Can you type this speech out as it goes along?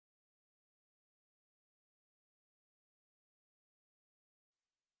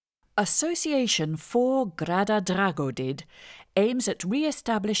Association 4 Grada Dragodid aims at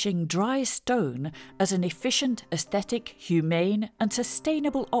re-establishing dry stone as an efficient, aesthetic, humane and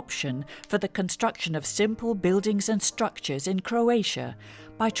sustainable option for the construction of simple buildings and structures in Croatia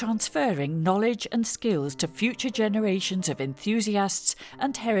by transferring knowledge and skills to future generations of enthusiasts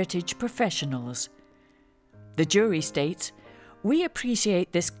and heritage professionals. The jury states, "We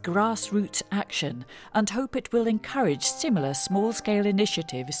appreciate this grassroots action and hope it will encourage similar small-scale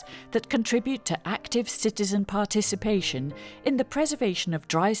initiatives that contribute to active citizen participation in the preservation of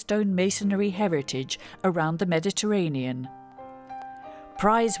dry stone masonry heritage around the Mediterranean."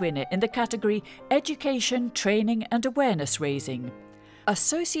 Prize winner in the category Education, Training and Awareness Raising.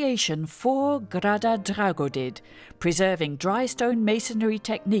 Association 4 Grada Dragodid, preserving dry stone masonry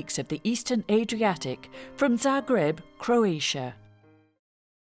techniques of the Eastern Adriatic, from Zagreb, Croatia.